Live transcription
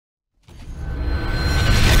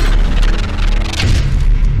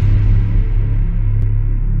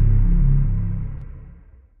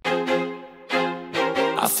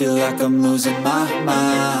feel like I'm losing my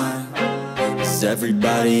mind. Is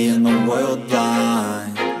everybody in the world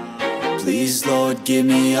blind? Please, Lord, give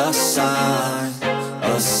me a sign,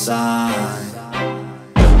 a sign.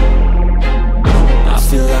 I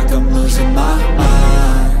feel like I'm losing my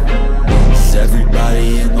mind. Is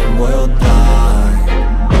everybody in the world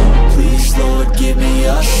blind? Please, Lord, give me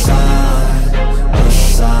a sign, a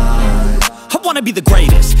sign. I wanna be the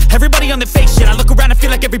greatest. Everybody on the fake shit. I look around and feel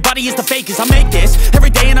like everybody is the fakest. I make this every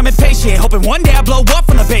day and I'm impatient, hoping one day I blow up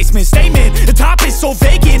from the basement. Statement, the top is so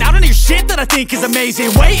vacant. I don't hear shit that I think is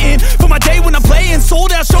amazing. Waiting for my day when I'm playing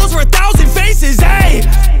sold out shows for 1,000 faces. Hey,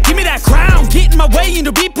 give me that crown, get in my way and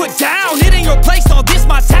to be put down. It ain't your place, no, this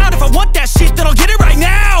my town. If I want that shit, then I'll get it right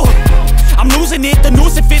now. I'm losing it, the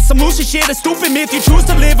noose it fits some loose shit. A stupid myth, you choose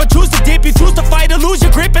to live or choose to dip. You choose to fight or lose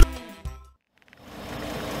your grip and